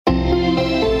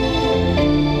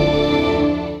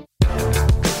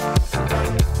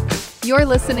You're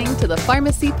listening to the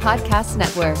Pharmacy Podcast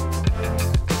Network.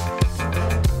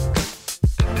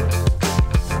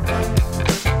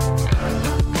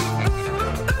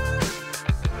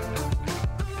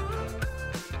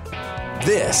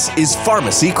 This is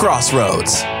Pharmacy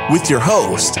Crossroads with your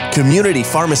host, community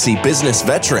pharmacy business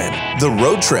veteran, the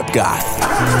road trip guy,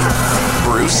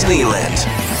 Bruce Kneeland.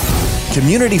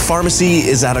 Community pharmacy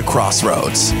is at a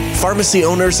crossroads. Pharmacy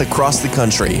owners across the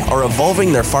country are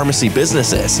evolving their pharmacy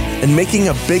businesses and making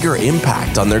a bigger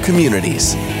impact on their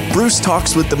communities. Bruce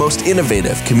talks with the most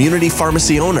innovative community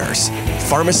pharmacy owners,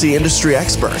 pharmacy industry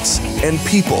experts, and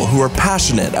people who are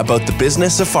passionate about the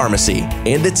business of pharmacy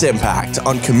and its impact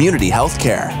on community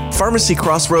healthcare. Pharmacy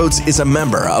Crossroads is a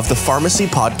member of the Pharmacy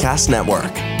Podcast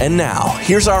Network. And now,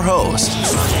 here's our host,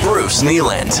 Bruce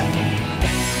Kneeland.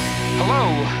 Hello,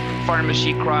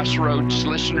 Pharmacy Crossroads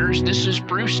listeners. This is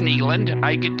Bruce Kneeland.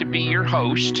 I get to be your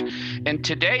host. And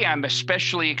today I'm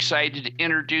especially excited to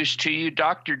introduce to you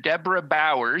Dr. Deborah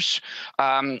Bowers.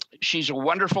 She's a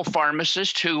wonderful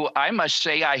pharmacist who I must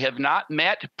say I have not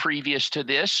met previous to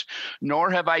this, nor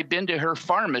have I been to her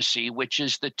pharmacy, which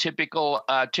is the typical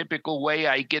way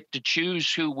I get to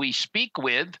choose who we speak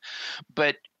with.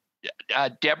 But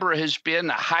Deborah has been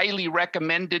highly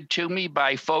recommended to me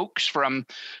by folks from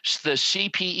the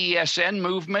CPESN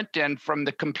movement and from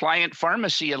the Compliant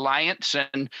Pharmacy Alliance,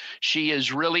 and she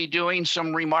is really doing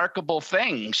some remarkable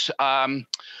things.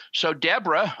 So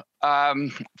Deborah,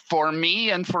 for me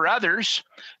and for others,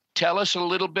 tell us a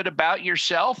little bit about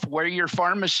yourself, where your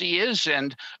pharmacy is,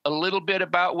 and a little bit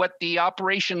about what the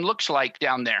operation looks like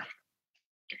down there.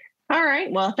 All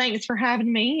right. Well, thanks for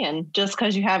having me. And just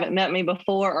because you haven't met me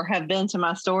before or have been to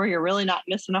my store, you're really not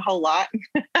missing a whole lot.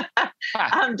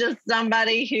 I'm just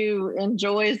somebody who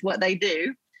enjoys what they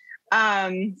do.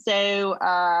 I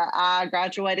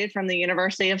graduated from the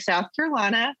University of South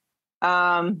Carolina,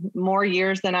 more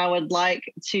years than I would like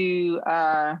to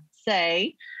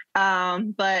say.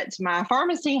 But my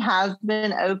pharmacy has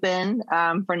been open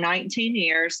for 19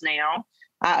 years now.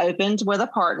 I opened with a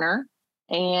partner.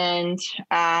 And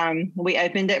we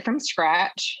opened it from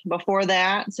scratch. Before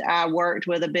that, I worked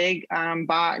with a big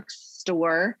box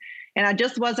store, and I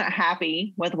just wasn't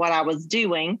happy with what I was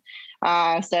doing.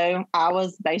 So I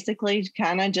was basically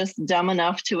kind of just dumb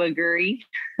enough to agree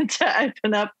to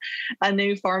open up a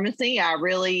new pharmacy. I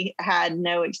really had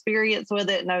no experience with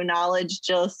it, no knowledge,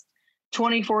 just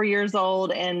 24 years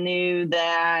old, and knew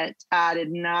that I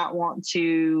did not want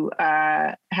to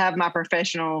have my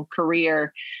professional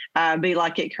career be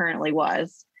like it currently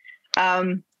was.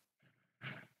 Go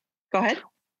ahead.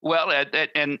 Well,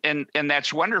 and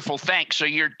that's wonderful. Thanks. So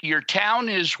your town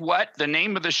is what? The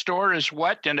name of the store is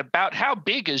what? And about how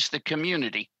big is the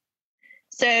community?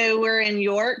 So we're in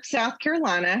York, South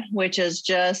Carolina, which is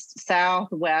just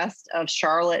southwest of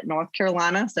Charlotte, North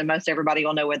Carolina. So most everybody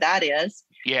will know where that is.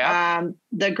 Yeah.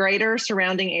 The greater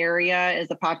surrounding area is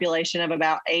a population of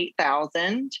about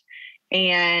 8,000.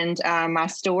 And my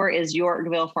store is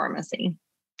Yorkville Pharmacy.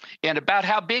 And about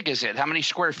how big is it? How many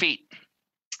square feet?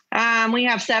 We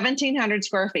have 1,700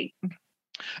 square feet.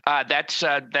 That's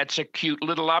a cute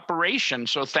little operation.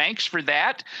 So thanks for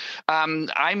that.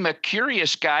 I'm a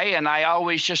curious guy, and I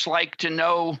always just like to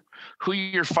know who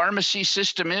your pharmacy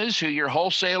system is, who your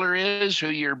wholesaler is, who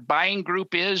your buying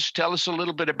group is. Tell us a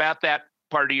little bit about that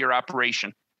part of your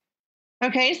operation.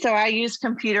 Okay, so I use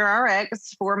Computer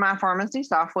RX for my pharmacy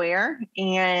software,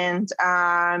 and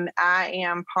I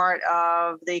am part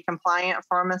of the Compliant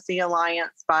Pharmacy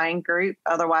Alliance buying group,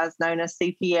 otherwise known as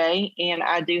CPA, and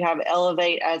I do have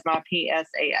Elevate as my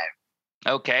PSAO.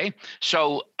 Okay,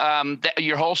 so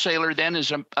your wholesaler then is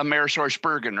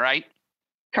AmerisourceBergen, right?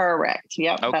 Correct.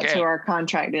 Yep, okay. That's who our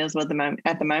contract is with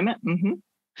at the moment. Mm-hmm.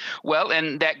 Well,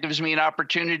 and that gives me an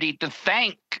opportunity to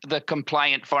thank the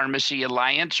Compliant Pharmacy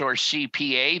Alliance, or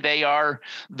CPA. They are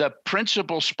the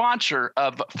principal sponsor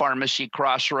of Pharmacy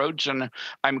Crossroads, and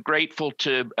I'm grateful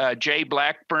to Jay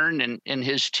Blackburn and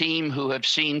his team who have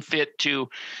seen fit to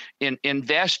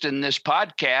invest in this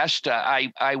podcast.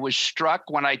 I was struck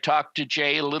when I talked to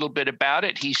Jay a little bit about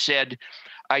it. He said,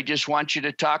 I just want you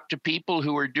to talk to people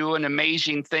who are doing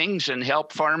amazing things and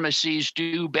help pharmacies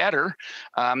do better.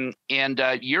 And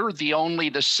you're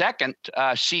the second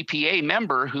CPA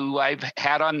member who I've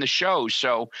had on the show.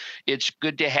 So it's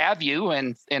good to have you.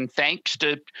 And thanks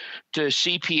to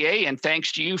CPA, and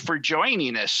thanks to you for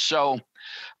joining us. So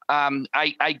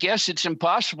I guess it's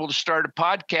impossible to start a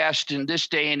podcast in this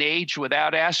day and age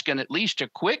without asking at least a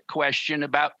quick question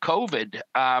about COVID.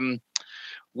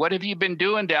 What have you been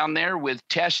doing down there with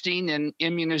testing and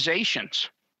immunizations?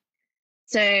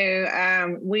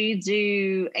 So we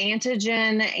do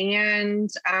antigen and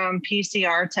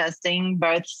PCR testing,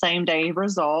 both same day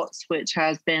results, which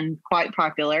has been quite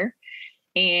popular.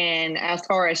 And as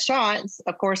far as shots,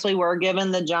 of course, we were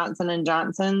given the Johnson &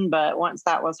 Johnson, but once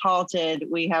that was halted,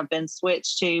 we have been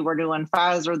switched to, we're doing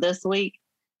Pfizer this week.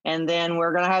 And then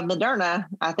we're going to have Moderna,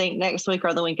 I think, next week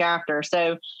or the week after.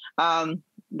 So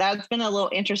that's been a little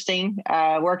interesting,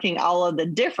 working all of the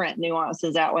different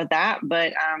nuances out with that.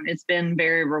 But it's been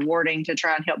very rewarding to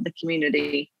try and help the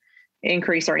community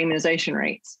increase our immunization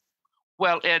rates.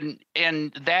 Well,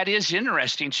 and that is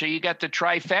interesting. So you got the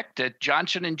trifecta: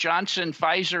 Johnson & Johnson,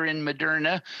 Pfizer, and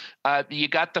Moderna. You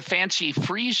got the fancy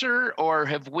freezer, or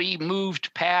have we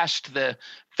moved past the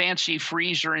fancy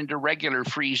freezer into regular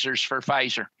freezers for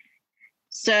Pfizer?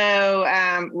 So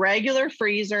regular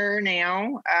freezer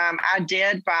now. I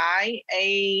did buy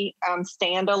a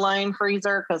standalone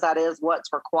freezer because that is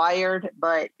what's required,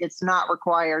 but it's not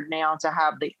required now to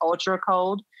have the ultra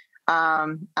cold.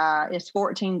 It's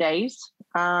 14 days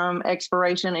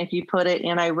expiration if you put it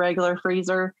in a regular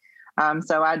freezer.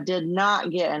 So I did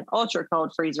not get an ultra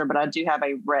cold freezer, but I do have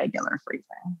a regular freezer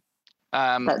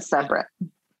that's separate.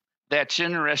 That's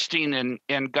interesting,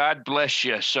 and God bless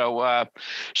you. So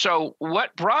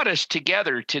what brought us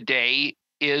together today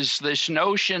is this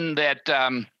notion that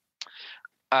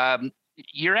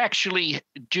you're actually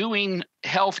doing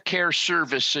healthcare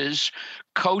services,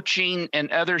 coaching,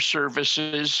 and other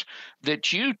services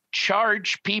that you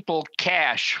charge people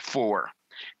cash for.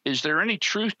 Is there any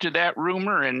truth to that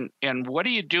rumor, and what are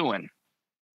you doing?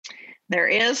 There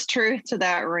is truth to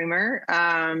that rumor.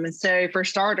 So for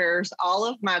starters, all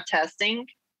of my testing,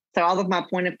 so all of my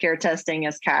point of care testing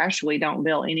is cash. We don't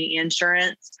bill any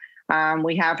insurance.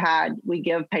 We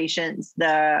give patients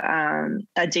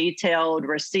a detailed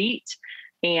receipt,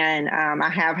 and I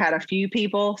have had a few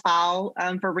people file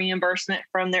for reimbursement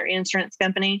from their insurance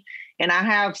company. And I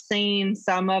have seen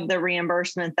some of the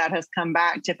reimbursement that has come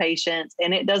back to patients,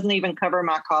 and it doesn't even cover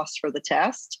my costs for the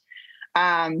test.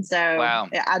 Wow.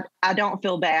 I don't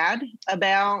feel bad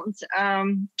about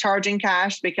charging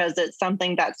cash because it's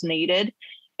something that's needed,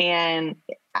 and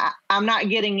I'm not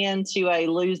getting into a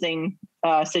losing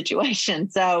situation.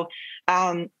 So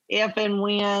if and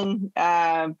when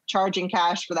charging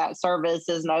cash for that service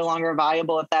is no longer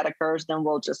viable, if that occurs, then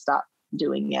we'll just stop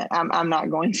doing it. I'm not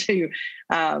going to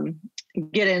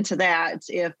get into that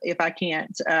if I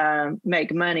can't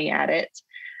make money at it.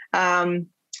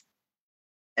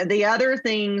 The other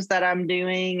things that I'm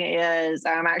doing is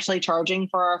I'm actually charging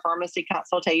for our pharmacy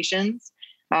consultations.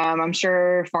 I'm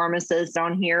sure pharmacists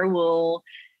on here will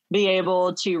be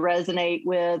able to resonate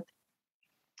with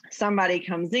somebody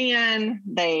comes in,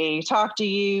 they talk to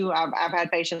you. I've had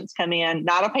patients come in,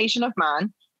 not a patient of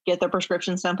mine, get their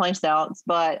prescription someplace else,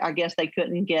 but I guess they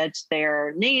couldn't get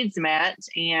their needs met.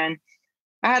 And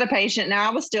I had a patient, now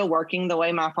I was still working. The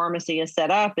way my pharmacy is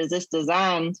set up is it's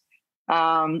designed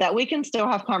that we can still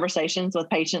have conversations with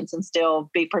patients and still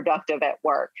be productive at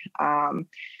work.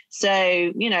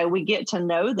 So, we get to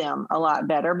know them a lot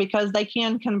better because they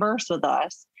can converse with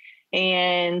us.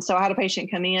 And so I had a patient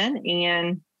come in,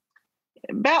 and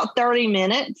about 30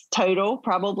 minutes total,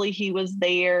 probably he was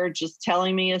there just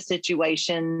telling me a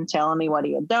situation, telling me what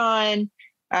he had done,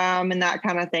 and that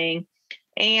kind of thing.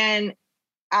 And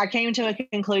I came to a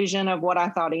conclusion of what I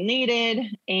thought he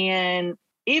needed. And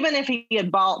even if he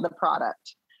had bought the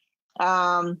product,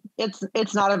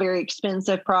 it's not a very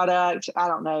expensive product. I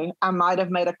don't know. I might have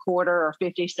made a quarter or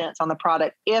 50 cents on the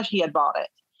product if he had bought it.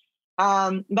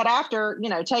 But after,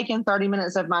 taking 30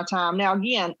 minutes of my time, now,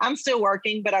 again, I'm still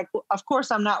working, but of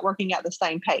course I'm not working at the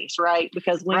same pace, right?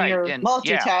 Because when you're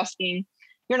multitasking,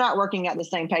 you're not working at the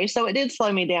same pace. So it did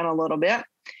slow me down a little bit.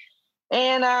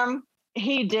 And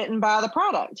he didn't buy the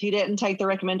product. He didn't take the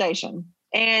recommendation.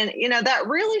 And, that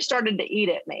really started to eat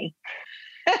at me.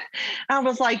 I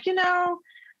was like,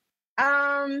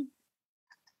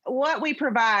 what we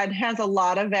provide has a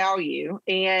lot of value.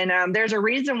 And there's a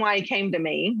reason why he came to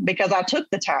me, because I took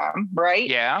the time, right?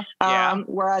 Yeah.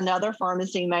 Where another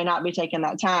pharmacy may not be taking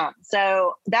that time.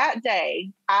 So that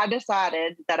day, I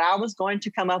decided that I was going to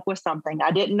come up with something.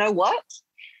 I didn't know what.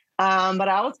 But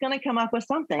I was going to come up with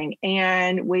something,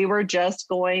 and we were just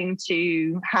going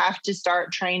to have to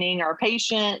start training our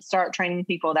patients, start training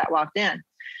people that walked in.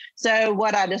 So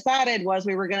what I decided was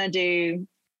we were going to do,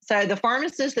 so the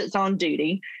pharmacist that's on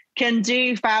duty can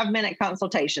do 5-minute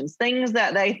consultations, things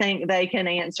that they think they can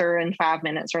answer in 5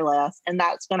 minutes or less. And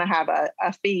that's going to have a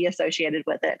fee associated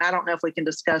with it. And I don't know if we can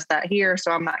discuss that here,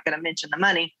 so I'm not going to mention the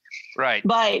money. Right.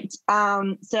 But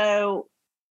so,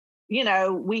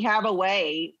 we have a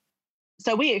way.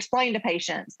 so we explain to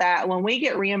patients that when we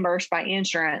get reimbursed by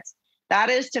insurance, that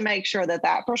is to make sure that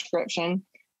that prescription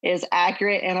is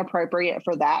accurate and appropriate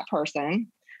for that person,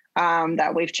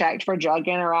 that we've checked for drug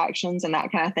interactions and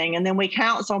that kind of thing. And then we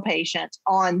counsel patients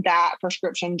on that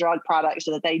prescription drug product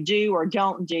so that they do or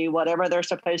don't do whatever they're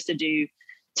supposed to do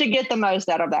to get the most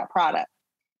out of that product.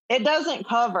 It doesn't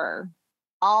cover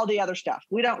all the other stuff.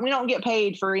 We don't get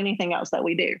paid for anything else that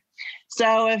we do.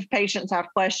 So if patients have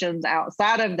questions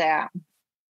outside of that,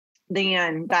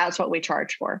 then that's what we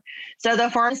charge for. So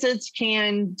the pharmacists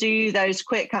can do those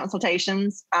quick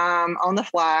consultations on the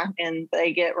fly, and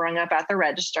they get rung up at the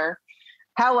register.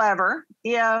 However,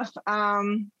 if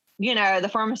the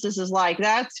pharmacist is like,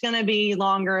 that's going to be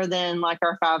longer than like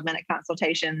our 5-minute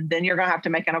consultation, then you're going to have to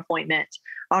make an appointment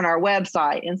on our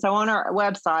website. And so on our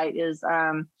website is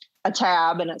a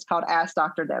tab, and it's called Ask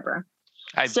Dr. Deborah.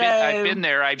 I've been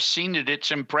there. I've seen it.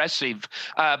 It's impressive.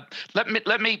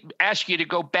 Let me ask you to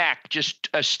go back just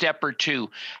a step or two.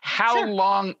 How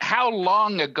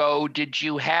long ago did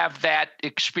you have that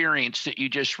experience that you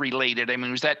just related? I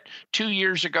mean, was that 2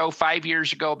 years ago, 5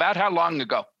 years ago? About how long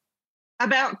ago?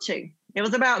 About 2. It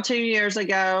was about 2 years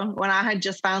ago when I had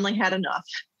just finally had enough.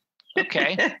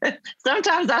 Okay.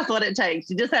 Sometimes that's what it takes.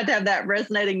 You just have to have that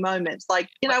resonating moment. It's like,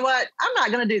 you know what? I'm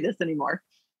not going to do this anymore.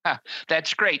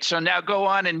 That's great. So now go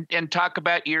on and talk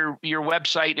about your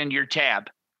website and your tab.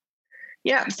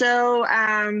 Yeah. So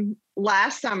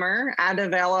last summer, I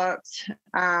developed,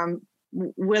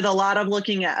 with a lot of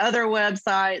looking at other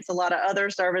websites, a lot of other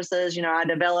services, I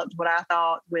developed what I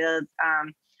thought with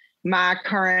my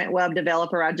current web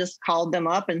developer. I just called them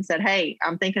up and said, hey,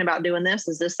 I'm thinking about doing this.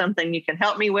 Is this something you can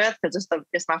help me with? Because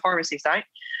it's my pharmacy site.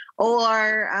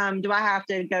 Or do I have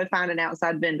to go find an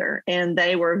outside vendor? And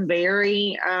they were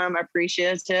very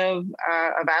appreciative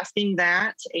of asking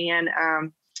that. And,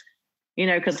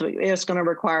 because it's going to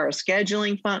require a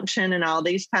scheduling function and all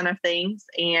these kind of things.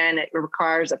 And it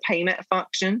requires a payment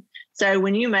function. So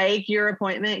when you make your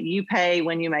appointment, you pay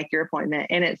when you make your appointment,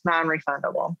 and it's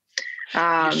non-refundable.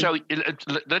 So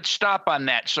let's stop on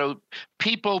that. So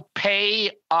people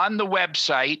pay on the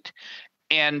website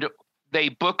and they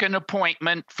book an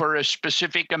appointment for a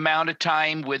specific amount of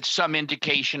time with some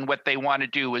indication what they want to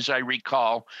do, as I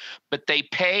recall, but they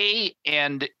pay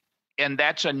and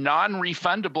that's a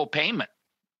non-refundable payment.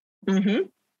 Mm-hmm.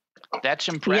 That's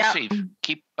impressive.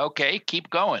 Yep. Keep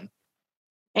going.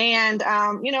 And,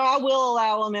 I will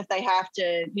allow them if they have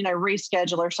to,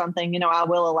 reschedule or something, I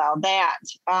will allow that.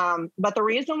 But the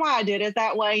reason why I did it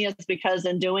that way is because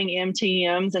in doing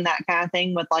MTMs and that kind of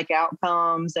thing with like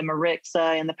Outcomes and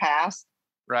Marixa in the past,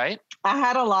 right, I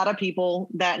had a lot of people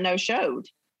that no-showed.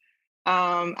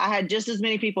 I had just as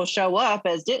many people show up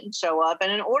as didn't show up.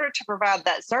 And in order to provide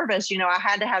that service, I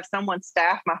had to have someone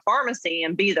staff my pharmacy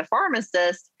and be the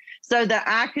pharmacist so that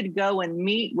I could go and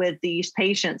meet with these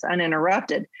patients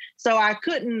uninterrupted. So I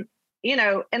couldn't,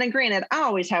 and granted, I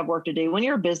always have work to do. When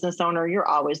you're a business owner, you're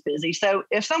always busy. So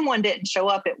if someone didn't show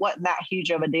up, it wasn't that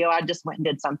huge of a deal. I just went and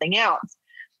did something else.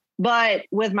 But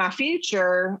with my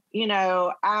future,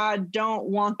 I don't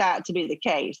want that to be the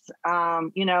case.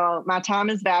 My time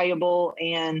is valuable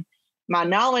and my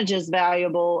knowledge is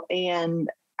valuable. And,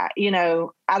 I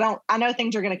know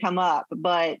things are going to come up,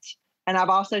 and I've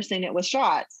also seen it with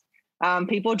shots.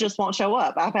 People just won't show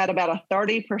up. I've had about a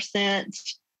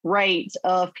 30% rate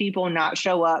of people not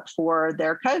show up for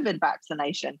their COVID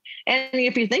vaccination. And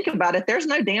if you think about it, there's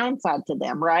no downside to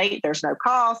them, right? There's no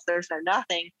cost, there's no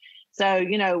nothing. So,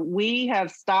 we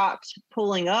have stopped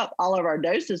pulling up all of our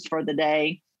doses for the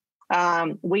day.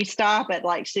 We stop at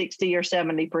like 60 or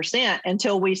 70%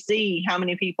 until we see how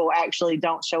many people actually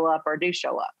don't show up or do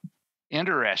show up.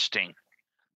 Interesting.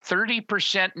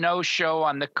 30% no show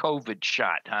on the COVID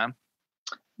shot, huh?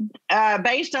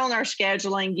 Based on our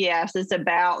scheduling, yes, it's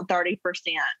about 30%.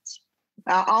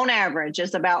 On average,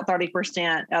 it's about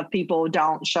 30% of people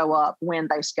don't show up when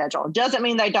they schedule. Doesn't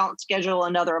mean they don't schedule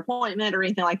another appointment or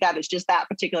anything like that. It's just that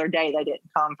particular day they didn't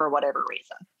come for whatever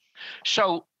reason.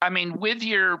 So, I mean, with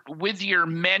your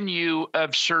menu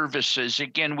of services,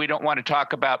 again, we don't want to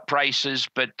talk about prices,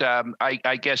 but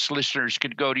I guess listeners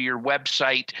could go to your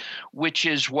website, which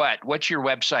is what? What's your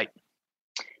website?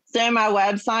 So my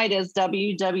website is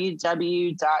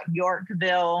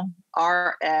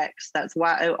www.yorkvillerx. That's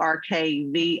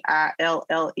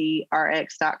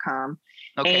YORKVILLERX.com.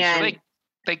 Okay, and so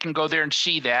they can go there and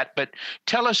see that. But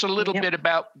tell us a little bit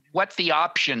about what the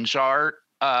options are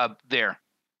there.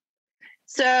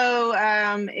 So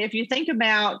if you think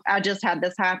about, I just had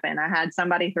this happen. I had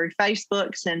somebody through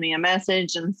Facebook send me a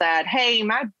message and said, hey,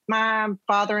 my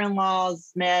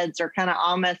father-in-law's meds are kind of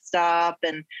all messed up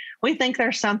and we think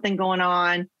there's something going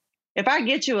on. if I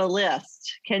get you a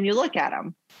list, can you look at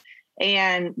them?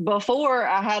 And before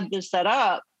I had this set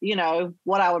up,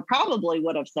 what I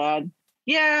would have said,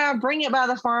 yeah, bring it by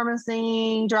the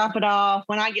pharmacy, drop it off.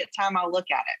 When I get time, I'll look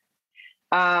at it.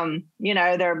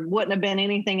 There wouldn't have been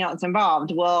anything else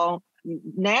involved. Well,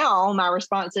 now my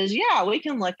response is, yeah, we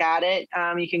can look at it.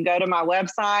 You can go to my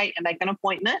website and make an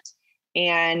appointment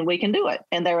and we can do it.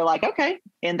 And they were like, okay.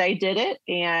 And they did it.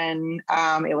 And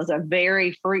it was a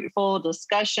very fruitful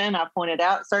discussion. I pointed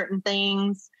out certain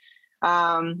things.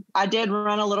 I did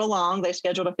run a little long. They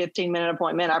scheduled a 15-minute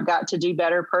appointment. I've got to do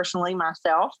better personally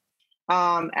myself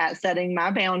at setting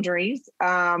my boundaries.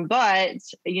 But,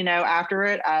 after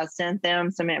it, I sent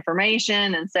them some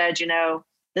information and said,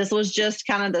 this was just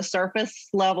kind of the surface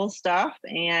level stuff.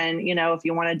 And, if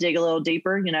you want to dig a little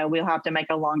deeper, we'll have to make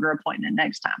a longer appointment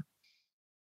next time.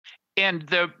 And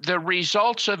the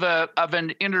results of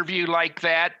an interview like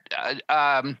that,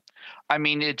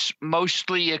 it's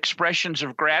mostly expressions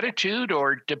of gratitude,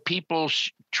 or do people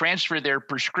transfer their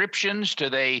prescriptions? Do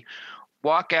they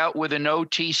walk out with an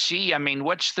OTC?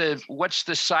 What's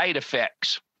the side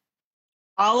effects?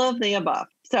 All of the above.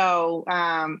 So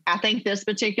I think this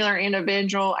particular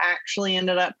individual actually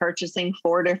ended up purchasing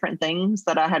 4 different things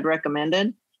that I had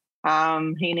recommended.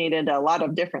 He needed a lot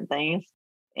of different things.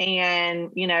 And,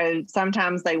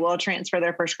 sometimes they will transfer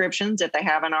their prescriptions if they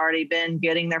haven't already been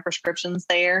getting their prescriptions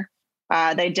there.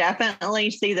 They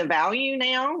definitely see the value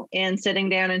now in sitting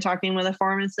down and talking with a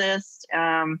pharmacist.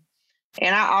 And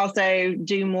I also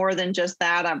do more than just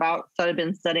that. I've also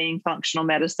been studying functional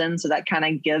medicine. So that kind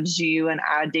of gives you an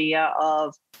idea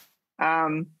of,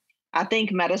 I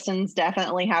think medicines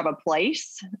definitely have a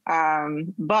place.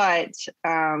 But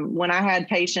when I had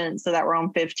patients that were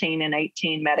on 15 and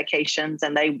 18 medications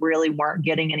and they really weren't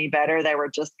getting any better, they were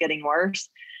just getting worse,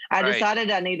 I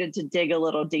decided I needed to dig a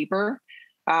little deeper.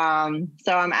 So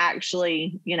I'm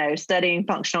actually, studying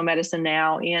functional medicine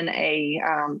now in a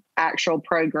actual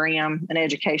program, an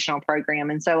educational program.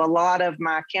 And so a lot of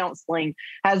my counseling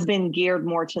has been geared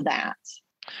more to that.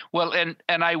 Well,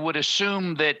 and I would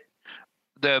assume that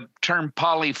the term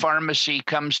polypharmacy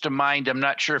comes to mind. I'm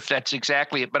not sure if that's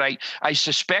exactly it, but I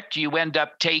suspect you end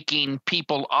up taking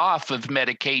people off of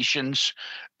medications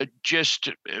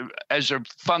just as a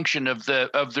function of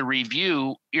the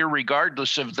review,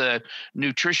 irregardless of the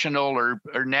nutritional or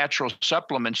natural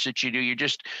supplements that you do. You're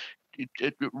just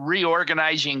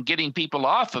reorganizing, getting people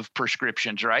off of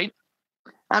prescriptions, right?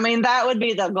 That would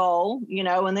be the goal,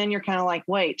 and then you're kind of like,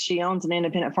 wait, she owns an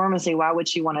independent pharmacy. Why would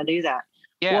she want to do that?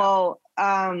 Yeah. Well,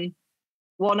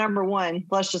 number one,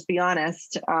 let's just be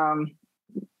honest.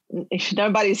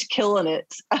 Nobody's killing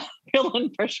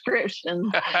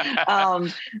prescriptions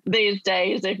these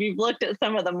days. If you've looked at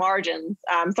some of the margins,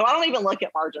 so I don't even look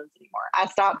at margins anymore. I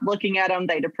stopped looking at them.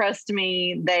 They depressed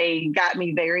me. They got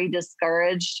me very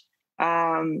discouraged.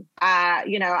 I'm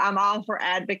all for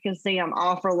advocacy. I'm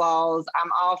all for laws.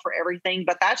 I'm all for everything,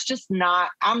 but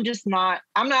I'm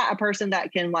not a person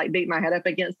that can beat my head up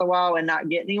against the wall and not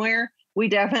get anywhere. We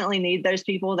definitely need those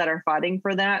people that are fighting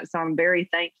for that. So I'm very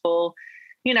thankful,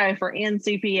 for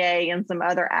NCPA and some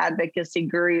other advocacy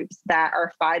groups that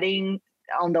are fighting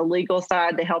on the legal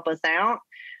side to help us out.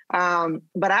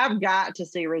 But I've got to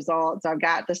see results. I've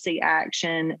got to see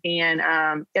action.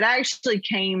 And it actually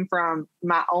came from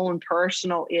my own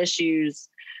personal issues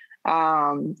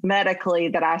medically,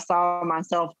 that I saw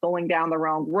myself going down the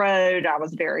wrong road. I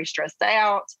was very stressed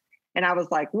out. And I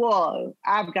was like, whoa,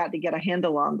 I've got to get a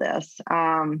handle on this.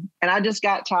 And I just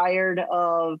got tired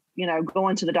of,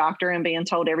 going to the doctor and being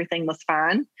told everything was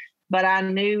fine. But I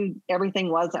knew everything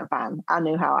wasn't fine. I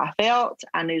knew how I felt.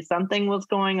 I knew something was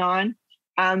going on.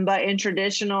 But in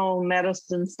traditional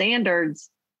medicine standards,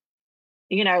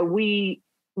 we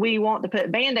want to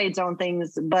put Band-Aids on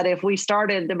things. But if we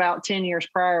started about 10 years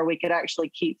prior, we could actually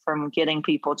keep from getting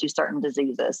people to certain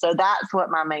diseases. So that's what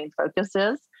my main focus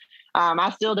is.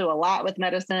 I still do a lot with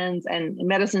medicines, and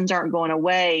medicines aren't going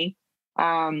away.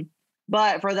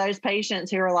 But for those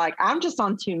patients who are like, I'm just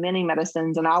on too many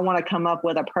medicines and I want to come up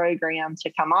with a program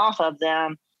to come off of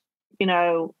them,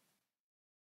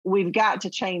 we've got to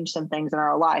change some things in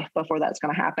our life before that's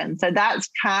going to happen. So that's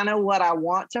kind of what I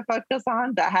want to focus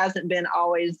on. That hasn't been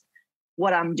always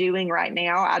what I'm doing right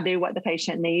now. I do what the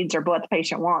patient needs or what the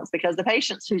patient wants, because the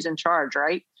patient's who's in charge,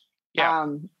 right? Yeah.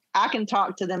 I can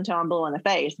talk to them till I'm blue in the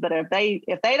face, but if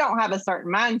they don't have a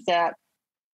certain mindset,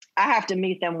 I have to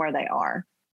meet them where they are.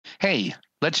 Hey,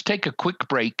 let's take a quick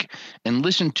break and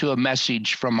listen to a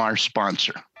message from our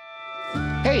sponsor.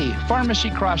 Hey, Pharmacy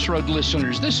Crossroad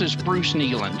listeners, this is Bruce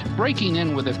Nealand, breaking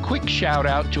in with a quick shout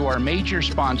out to our major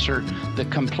sponsor, the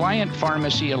Compliant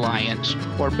Pharmacy Alliance,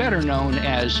 or better known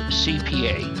as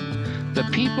CPA. The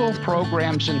people,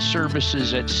 programs, and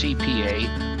services at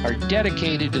CPA are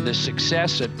dedicated to the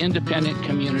success of independent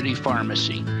community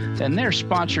pharmacy, and their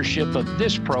sponsorship of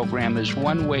this program is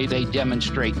one way they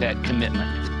demonstrate that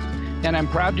commitment. And I'm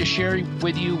proud to share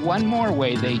with you one more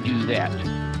way they do that.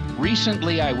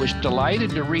 Recently, I was delighted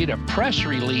to read a press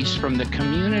release from the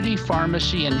Community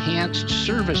Pharmacy Enhanced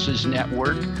Services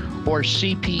Network, or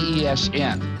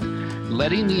CPESN,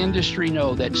 letting the industry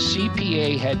know that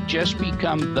CPA had just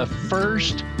become the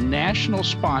first national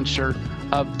sponsor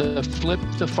of the Flip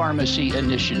the Pharmacy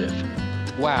initiative.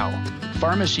 Wow,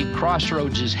 Pharmacy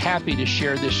Crossroads is happy to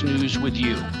share this news with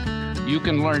you. You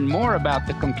can learn more about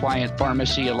the Compliant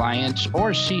Pharmacy Alliance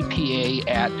or CPA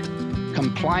at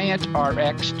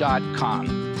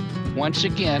compliantrx.com. Once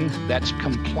again, that's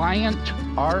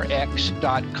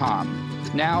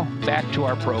compliantrx.com. Now, back to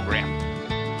our program.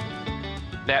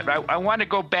 I want to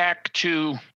go back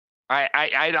to,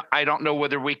 I don't know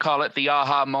whether we call it the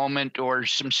aha moment or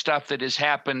some stuff that has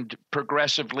happened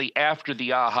progressively after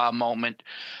the aha moment,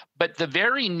 but the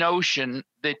very notion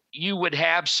that you would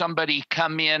have somebody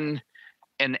come in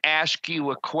and ask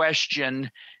you a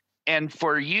question, and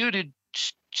for you to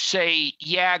say,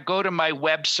 yeah, go to my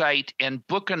website and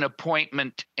book an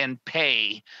appointment and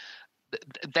pay.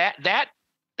 That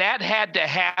had to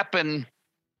happen.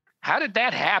 How did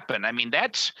that happen? I mean,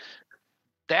 that's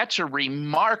a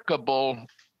remarkable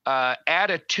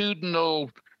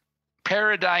attitudinal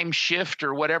paradigm shift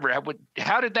or whatever.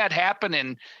 How did that happen?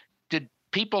 And did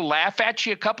people laugh at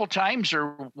you a couple times,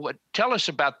 or what? Tell us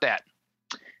about that.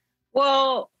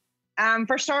 Well,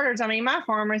 for starters, I mean, my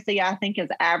pharmacy, I think, is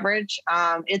average.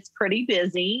 It's pretty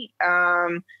busy.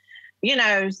 So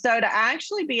to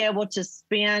actually be able to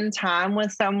spend time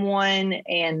with someone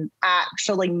and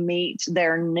actually meet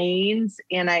their needs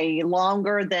in a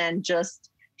longer than just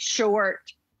short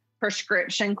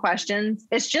prescription questions,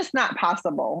 it's just not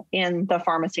possible in the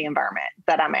pharmacy environment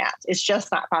that I'm at. It's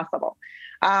just not possible.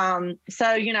 So,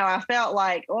 I felt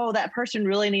like, oh, that person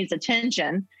really needs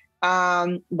attention.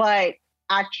 But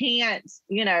I can't,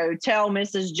 tell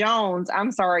Mrs. Jones,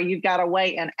 I'm sorry, you've got to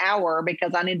wait an hour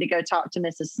because I need to go talk to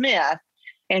Mrs. Smith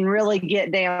and really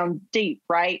get down deep,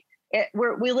 right?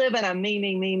 We live in a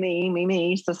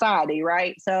me society,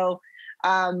 right? So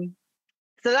that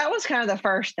was kind of the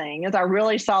first thing, is I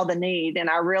really saw the need, and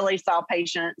I really saw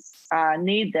patients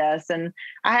need this. And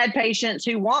I had patients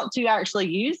who want to actually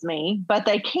use me, but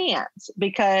they can't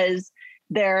because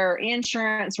their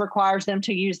insurance requires them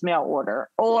to use mail order,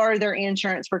 or their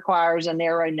insurance requires a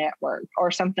narrow network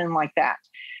or something like that.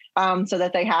 So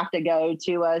that they have to go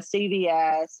to a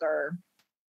CVS or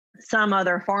some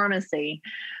other pharmacy.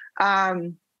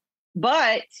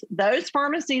 But those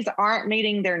pharmacies aren't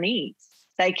meeting their needs.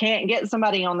 They can't get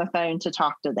somebody on the phone to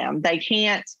talk to them. They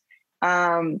can't,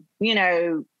 have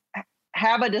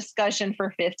a discussion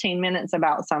for 15 minutes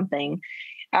about something.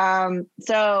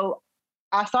 So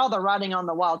I saw the writing on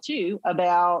the wall too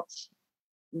about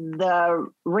the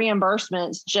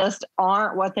reimbursements just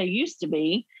aren't what they used to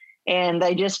be, and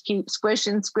they just keep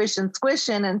squishing.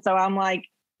 And so I'm like,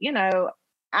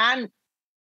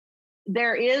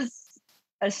 there is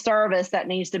a service that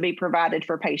needs to be provided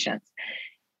for patients.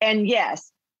 And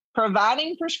yes,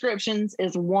 providing prescriptions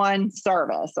is one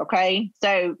service. Okay.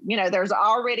 So, there's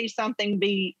already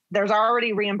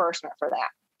reimbursement for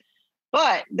that.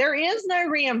 But there is no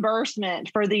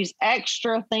reimbursement for these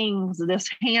extra things, this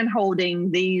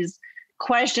hand-holding, these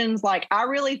questions. Like, I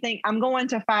really think I'm going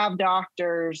to 5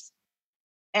 doctors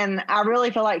and I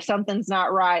really feel like something's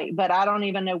not right, but I don't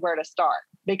even know where to start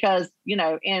because,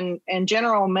 in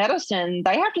general medicine,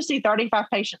 they have to see 35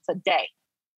 patients a day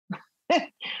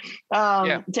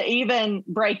to even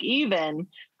break even.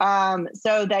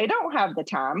 So they don't have the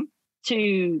time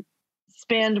to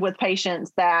spend with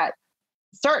patients that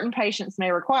certain patients may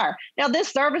require. Now, this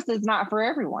service is not for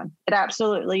everyone. It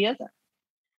absolutely isn't.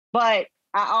 But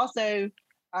I also,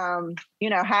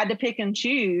 had to pick and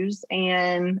choose.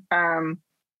 And,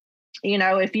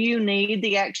 if you need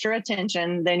the extra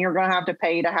attention, then you're going to have to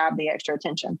pay to have the extra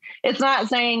attention. It's not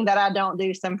saying that I don't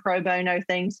do some pro bono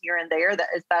things here and there.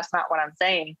 That's not what I'm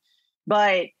saying.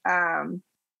 But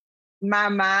my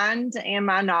mind and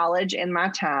my knowledge and my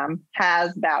time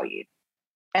has value.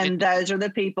 And those are the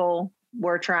people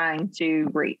we're trying to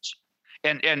reach.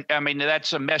 And I mean,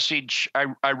 that's a message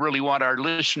I really want our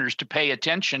listeners to pay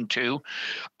attention to.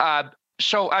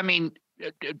 So, I mean,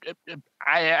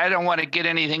 I don't want to get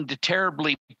anything to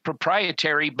terribly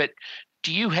proprietary, but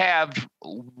do you have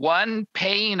one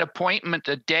paying appointment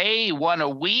a day, one a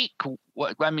week?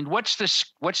 What's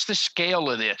the scale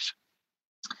of this?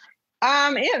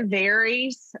 It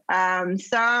varies.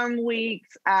 Some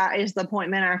weeks is the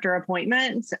appointment after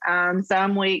appointment.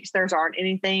 Some weeks there's aren't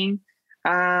anything.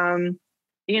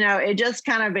 It just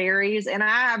kind of varies. And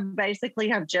I basically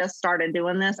have just started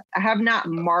doing this. I have not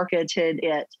marketed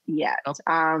it yet.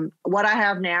 Okay. What I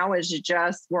have now is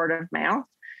just word of mouth.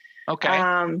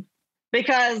 Okay.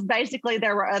 Because basically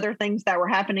there were other things that were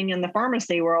happening in the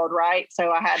pharmacy world, right? So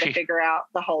I had to figure out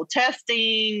the whole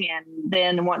testing. And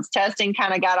then once testing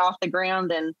kind of got off the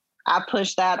ground, then I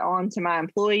pushed that on to my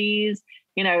employees.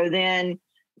 Then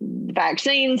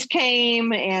vaccines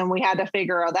came and we had to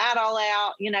figure that all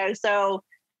out, so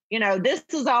this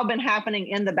has all been happening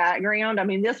in the background. I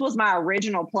mean, this was my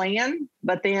original plan,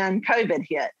 but then COVID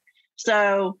hit.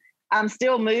 So I'm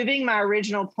still moving my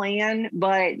original plan,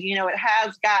 but, it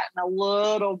has gotten a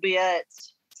little bit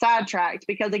sidetracked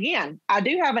because, again, I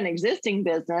do have an existing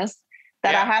business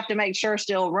that I have to make sure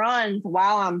still runs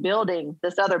while I'm building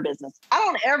this other business. I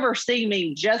don't ever see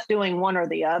me just doing one or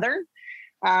the other.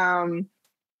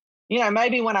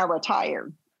 Maybe when I retire,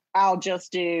 I'll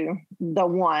just do the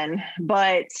one,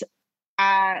 but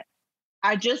I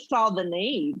just saw the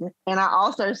need. And I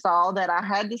also saw that I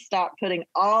had to stop putting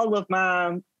all of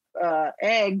my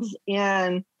eggs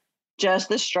in just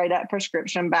the straight up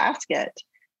prescription basket.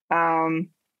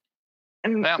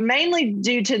 Mainly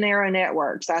due to narrow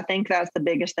networks. I think that's the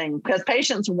biggest thing because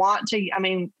patients want to,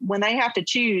 when they have to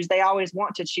choose, they always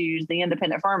want to choose the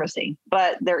independent pharmacy,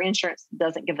 but their insurance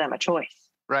doesn't give them a choice.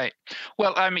 Right.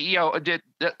 Well,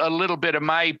 a little bit of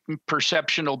my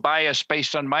perceptional bias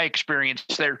based on my experience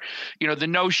there, the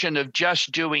notion of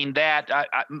just doing that,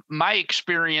 my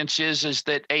experience is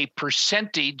that a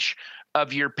percentage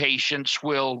of your patients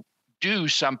will do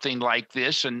something like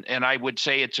this. And I would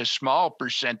say it's a small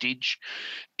percentage.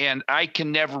 And I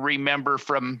can never remember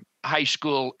from high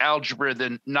school algebra,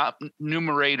 the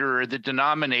numerator or the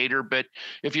denominator. But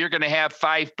if you're going to have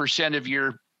 5% of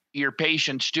your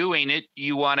patients doing it,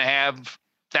 you want to have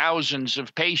thousands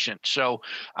of patients. So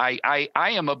I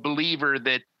am a believer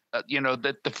that,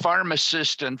 that the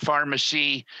pharmacist and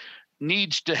pharmacy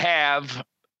needs to have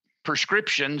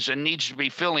prescriptions and needs to be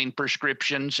filling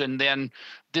prescriptions. And then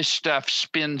this stuff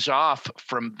spins off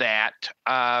from that.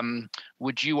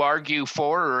 Would you argue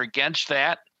for or against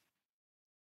that?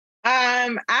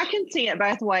 I can see it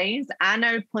both ways. I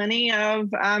know plenty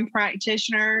of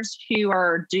practitioners who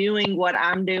are doing what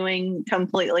I'm doing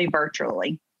completely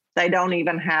virtually. They don't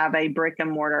even have a brick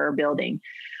and mortar building.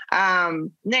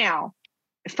 Now,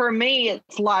 for me,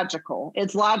 it's logical.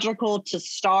 It's logical to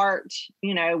start,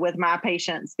 with my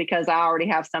patients because I already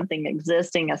have something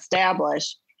existing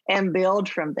established and build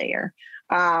from there.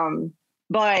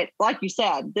 But like you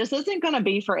said, this isn't going to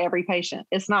be for every patient.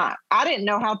 It's not. I didn't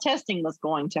know how testing was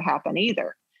going to happen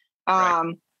either.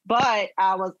 Right. But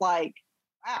I was like,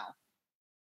 wow,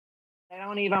 they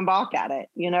don't even balk at it.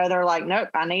 They're like, nope,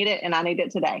 I need it and I need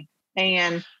it today.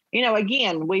 And,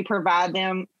 again, we provide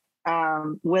them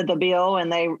with the bill and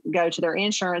they go to their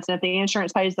insurance. And if the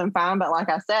insurance pays them, fine. But like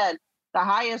I said, the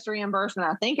highest reimbursement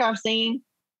I think I've seen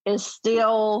is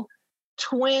still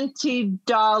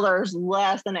 $20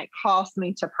 less than it cost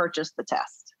me to purchase the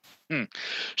test.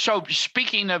 So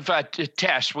speaking of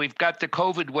tests, we've got the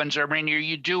COVID ones. Are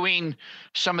you doing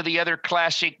some of the other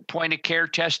classic point of care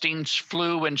testings,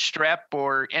 flu and strep,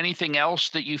 or anything else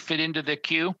that you fit into the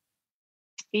queue?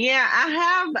 Yeah, I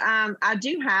have. I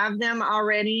do have them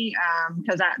already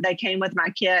because they came with my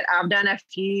kit. I've done a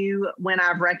few when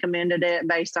I've recommended it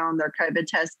based on their COVID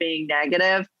test being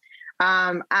negative.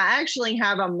 I actually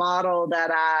have a model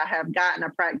that I have gotten a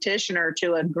practitioner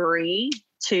to agree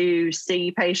to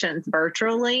see patients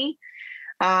virtually.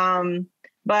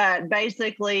 But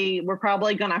basically, we're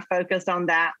probably going to focus on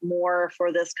that more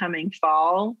for this coming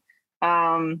fall.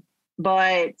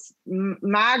 But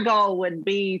my goal would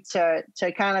be to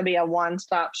kind of be a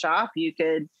one-stop shop. You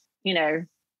could,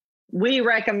 we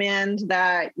recommend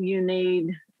that you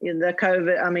need the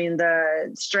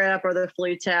the strep or the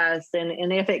flu test.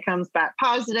 And if it comes back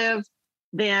positive,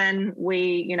 then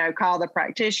we, call the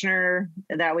practitioner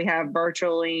that we have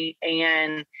virtually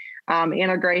and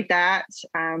integrate that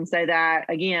so that,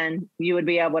 again, you would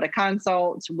be able to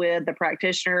consult with the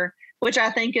practitioner, which I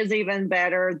think is even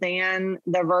better than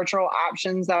the virtual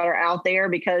options that are out there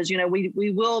because,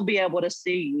 we will be able to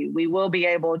see you. We will be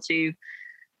able to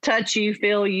touch you,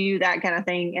 feel you, that kind of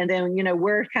thing. And then,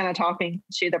 we're kind of talking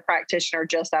to the practitioner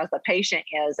just as the patient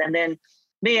is, and then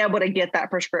be able to get that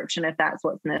prescription if that's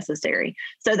what's necessary.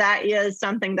 So that is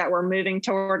something that we're moving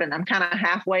toward, and I'm kind of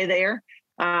halfway there.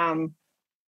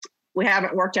 We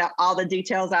haven't worked out all the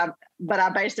details. But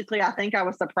I think I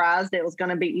was surprised it was going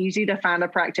to be easy to find a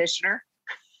practitioner.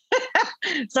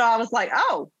 So I was like,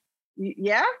 oh,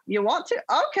 yeah, you want to?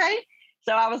 Okay.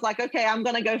 So I was like, okay, I'm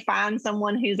going to go find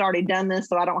someone who's already done this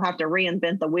so I don't have to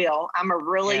reinvent the wheel. I'm a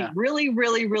really,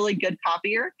 really good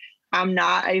copier. I'm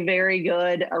not a very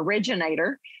good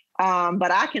originator,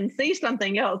 but I can see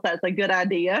something else that's a good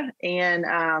idea and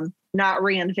not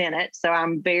reinvent it. So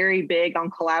I'm very big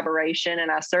on collaboration, and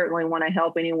I certainly want to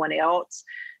help anyone else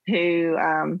who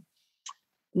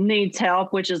needs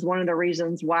help, which is one of the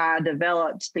reasons why I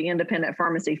developed the Independent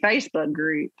Pharmacy Facebook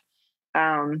group.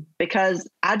 Because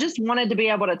I just wanted to be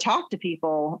able to talk to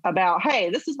people about, hey,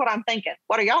 this is what I'm thinking.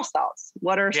 What are y'all's thoughts?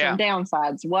 What are some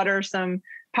downsides? What are some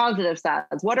positive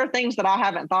sides? What are things that I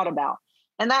haven't thought about?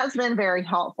 And that's been very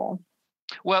helpful.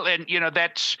 Well, and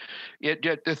that's it.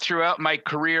 Throughout my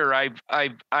career,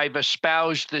 I've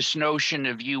espoused this notion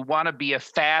of you want to be a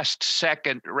fast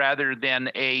second rather than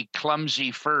a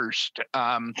clumsy first.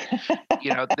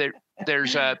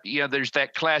 There's that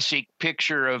classic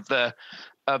picture of the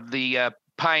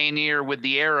pioneer with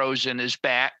the arrows in his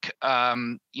back,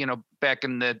 back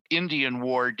in the Indian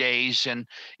War days. And,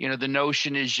 the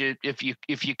notion is if you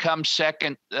come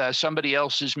second, somebody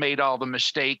else has made all the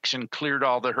mistakes and cleared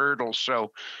all the hurdles.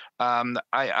 So I'm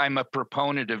a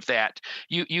proponent of that.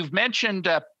 You've mentioned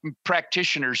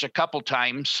practitioners a couple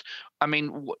times. I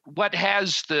mean, what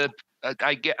has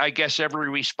I guess every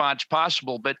response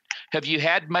possible, but have you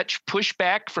had much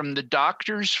pushback from the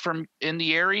doctors from in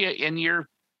the area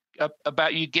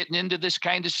about you getting into this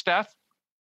kind of stuff?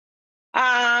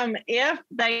 If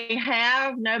they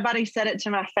have, nobody said it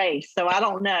to my face, so I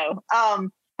don't know.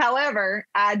 However,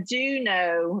 I do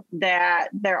know that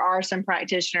there are some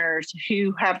practitioners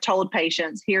who have told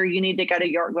patients, here, you need to go to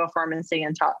Yorkville Pharmacy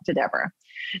and talk to Deborah.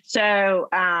 So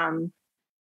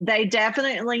they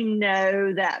definitely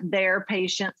know that their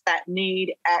patients that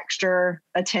need extra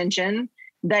attention,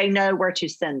 they know where to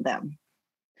send them.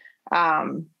 I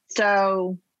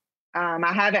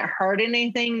haven't heard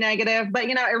anything negative, but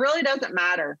it really doesn't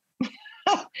matter.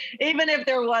 Even if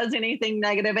there was anything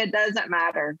negative, it doesn't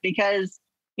matter because,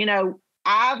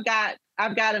 I've got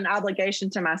an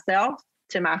obligation to myself,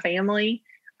 to my family,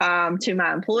 to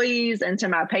my employees, and to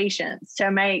my patients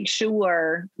to make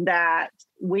sure that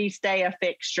we stay a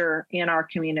fixture in our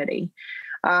community.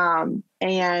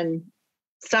 And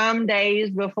some days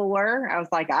before, I was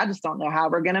like, I just don't know how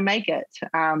we're going to make it.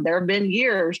 There have been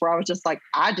years where I was just like,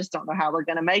 I just don't know how we're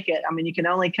going to make it. I mean, you can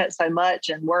only cut so much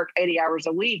and work 80 hours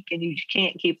a week, and you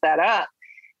can't keep that up.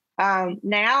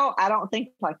 Now, I don't think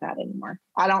like that anymore.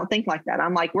 I don't think like that.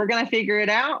 I'm like, we're going to figure it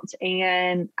out.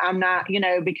 And I'm not,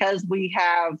 because we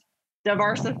have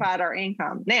diversified our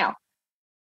income. Now,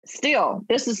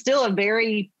 this is still a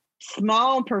very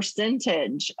small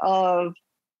percentage of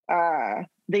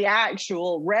the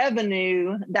actual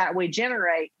revenue that we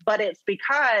generate, but it's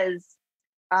because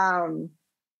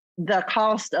the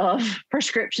cost of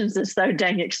prescriptions is so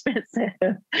dang expensive.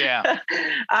 Yeah.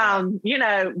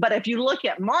 But if you look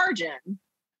at margin,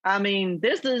 I mean,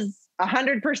 this is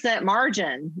 100%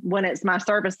 margin when it's my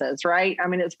services, right? I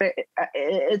mean,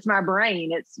 it's my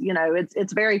brain. It's,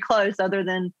 it's very close other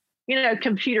than,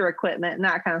 computer equipment and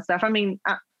that kind of stuff. I mean,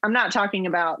 I'm not talking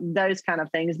about those kind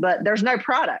of things, but there's no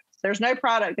product. There's no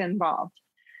product involved.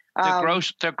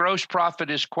 The gross profit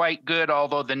is quite good,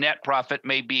 although the net profit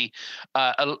may be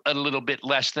a little bit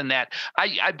less than that.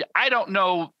 I don't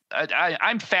know.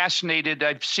 I'm fascinated.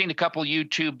 I've seen a couple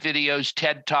YouTube videos,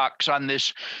 TED Talks on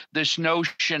this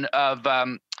notion of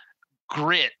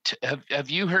grit. Have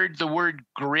you heard the word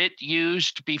grit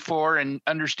used before and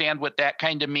understand what that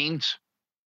kind of means?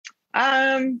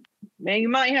 You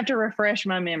might have to refresh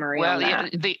my memory. Well,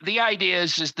 the idea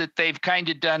is that they've kind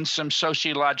of done some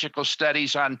sociological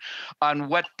studies on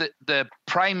what the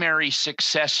primary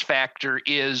success factor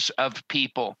is of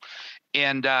people,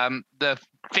 and the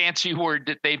fancy word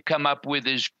that they've come up with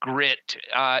is grit.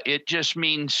 It just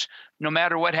means no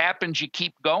matter what happens, you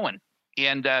keep going,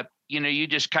 and you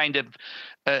just kind of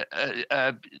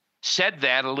said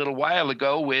that a little while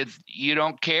ago with you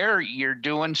don't care, you're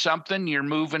doing something, you're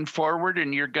moving forward,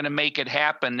 and you're going to make it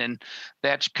happen. And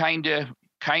that's kind of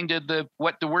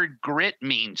what the word grit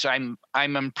means. I'm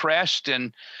impressed,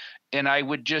 and I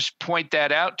would just point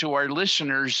that out to our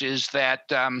listeners is that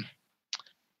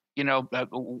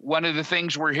one of the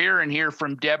things we're hearing here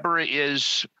from Deborah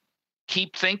is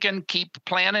keep thinking, keep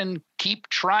planning, keep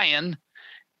trying,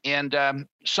 and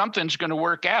something's going to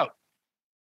work out.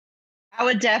 I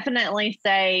would definitely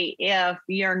say if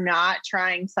you're not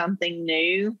trying something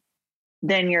new,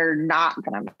 then you're not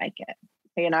going to make it.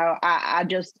 I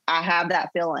have that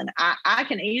feeling. I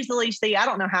can easily see, I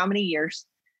don't know how many years,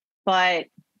 but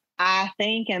I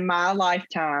think in my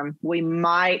lifetime, we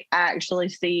might actually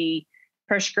see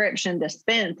prescription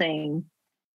dispensing,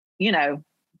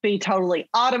 be totally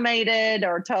automated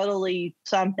or totally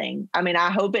something. I mean,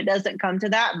 I hope it doesn't come to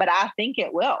that, but I think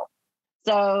it will.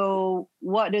 So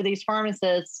what do these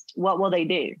pharmacists, what will they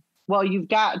do? Well, you've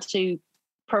got to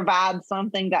provide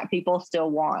something that people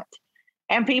still want.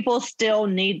 And people still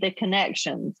need the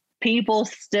connections. People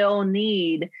still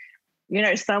need,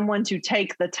 someone to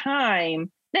take the time.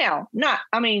 Now,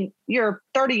 your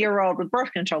 30-year-old with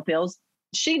birth control pills,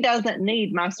 she doesn't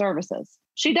need my services.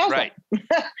 She doesn't. Right.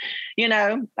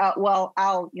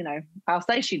 I'll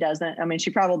say she doesn't. I mean, she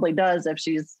probably does if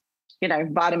she's,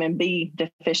 vitamin B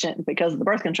deficient because of the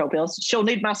birth control pills. She'll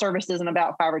need my services in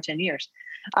about 5 or 10 years.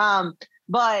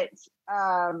 But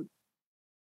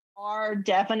are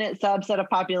definite subset of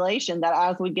population that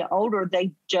as we get older,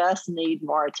 they just need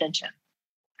more attention.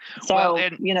 So,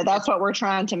 that's what we're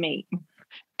trying to meet.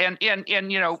 And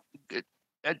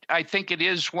I think it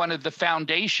is one of the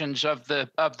foundations of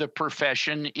the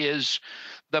profession is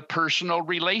the personal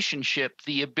relationship,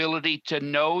 the ability to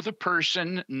know the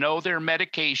person, know their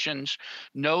medications,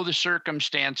 know the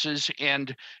circumstances,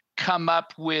 and come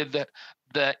up with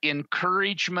the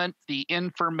encouragement, the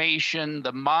information,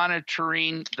 the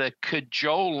monitoring, the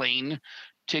cajoling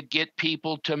to get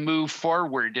people to move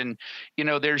forward. And,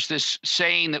 there's this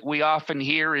saying that we often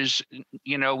hear is,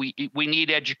 we need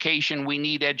education, we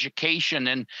need education.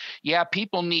 And yeah,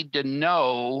 people need to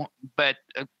know, but,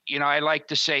 I like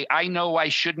to say, I know I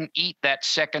shouldn't eat that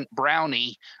second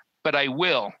brownie, but I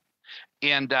will.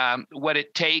 And what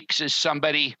it takes is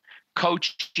somebody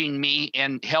coaching me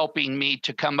and helping me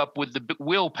to come up with the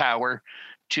willpower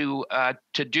to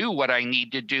do what I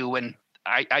need to do. And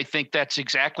I think that's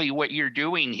exactly what you're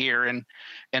doing here. And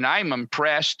I'm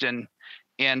impressed. And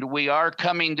we are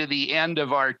coming to the end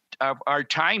of our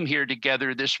time here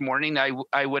together this morning.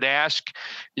 I would ask,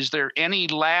 is there any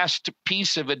last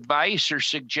piece of advice or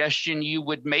suggestion you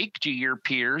would make to your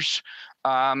peers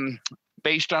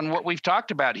based on what we've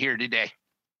talked about here today?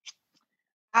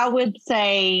 I would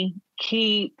say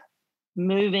keep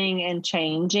moving and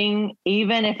changing,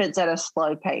 even if it's at a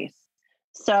slow pace.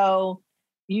 So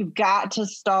you've got to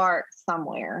start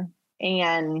somewhere.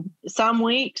 And some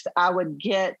weeks I would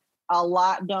get a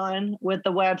lot done with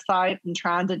the website and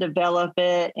trying to develop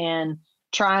it and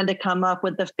trying to come up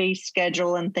with the fee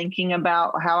schedule and thinking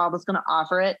about how I was going to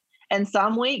offer it. And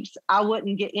some weeks I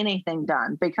wouldn't get anything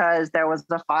done because there was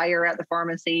a fire at the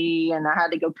pharmacy and I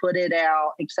had to go put it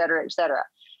out, et cetera, et cetera.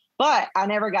 But I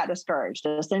never got discouraged.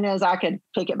 As soon as I could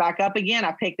pick it back up again,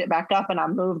 I picked it back up and I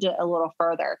moved it a little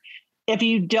further. If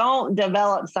you don't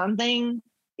develop something,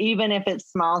 even if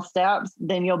it's small steps,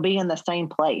 then you'll be in the same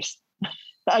place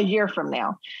a year from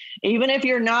now. Even if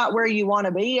you're not where you want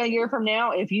to be a year from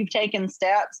now, if you've taken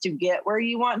steps to get where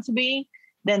you want to be,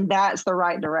 then that's the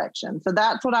right direction. So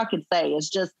that's what I could say is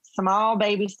just small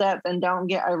baby steps and don't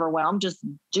get overwhelmed. Just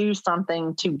do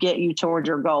something to get you towards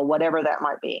your goal, whatever that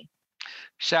might be.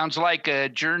 Sounds like a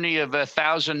journey of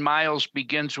 1,000 miles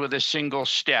begins with a single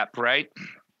step, right?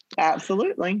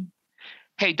 Absolutely.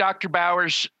 Hey, Dr.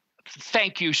 Bowers,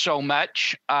 thank you so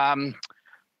much.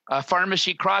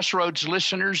 Pharmacy Crossroads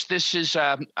listeners, this has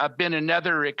been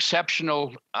another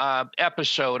exceptional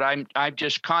episode. I'm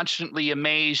just constantly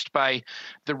amazed by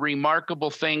the remarkable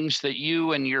things that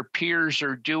you and your peers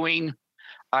are doing.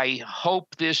 I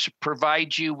hope this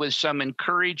provides you with some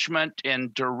encouragement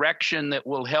and direction that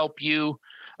will help you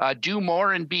do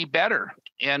more and be better.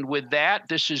 And with that,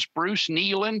 this is Bruce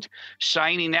Kneeland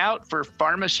signing out for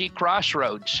Pharmacy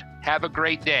Crossroads. Have a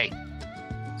great day.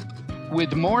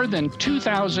 With more than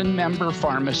 2,000 member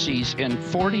pharmacies in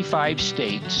 45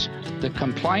 states, the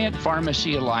Compliant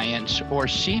Pharmacy Alliance, or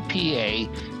CPA,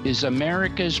 is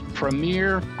America's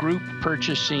premier group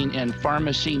purchasing and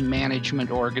pharmacy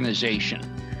management organization.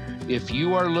 If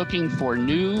you are looking for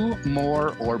new,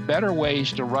 more, or better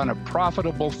ways to run a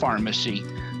profitable pharmacy,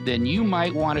 then you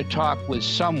might want to talk with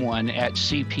someone at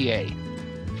CPA.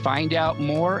 Find out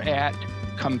more at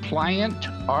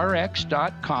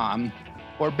compliantrx.com,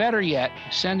 or better yet,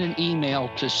 send an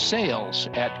email to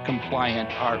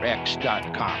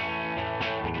sales@compliantrx.com.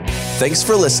 Thanks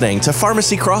for listening to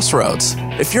Pharmacy Crossroads.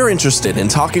 If you're interested in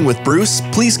talking with Bruce,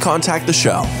 please contact the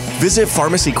show. Visit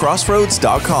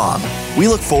pharmacycrossroads.com. We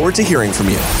look forward to hearing from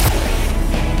you.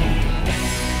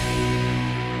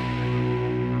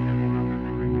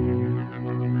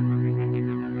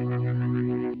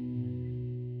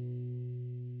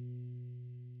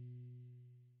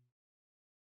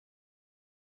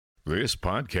 This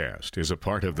podcast is a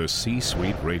part of the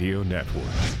C-Suite Radio Network.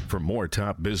 For more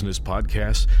top business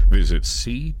podcasts, visit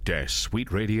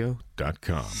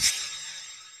c-suiteradio.com.